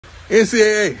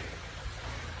NCAA,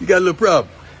 you got a little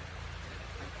problem.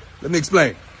 Let me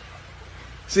explain.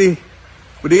 See,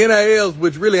 with the NILs,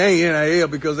 which really ain't NIL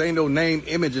because there ain't no name,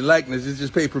 image, and likeness, it's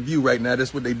just pay-per-view right now.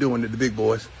 That's what they doing to the big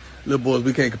boys. Little boys,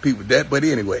 we can't compete with that. But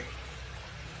anyway,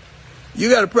 you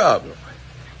got a problem.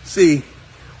 See,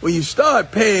 when you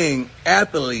start paying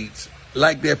athletes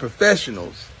like they're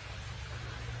professionals,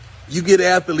 you get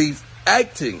athletes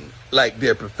acting like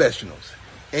they're professionals.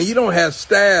 And you don't have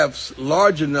staffs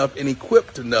large enough and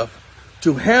equipped enough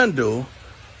to handle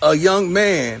a young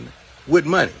man with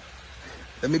money.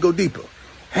 Let me go deeper.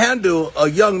 Handle a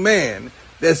young man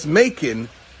that's making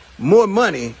more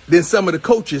money than some of the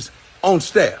coaches on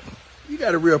staff. You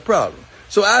got a real problem.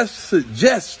 So I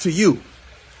suggest to you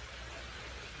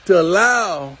to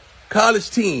allow college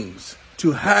teams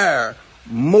to hire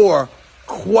more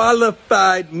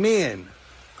qualified men,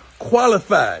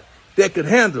 that could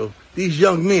handle these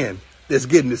young men that's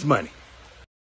getting this money.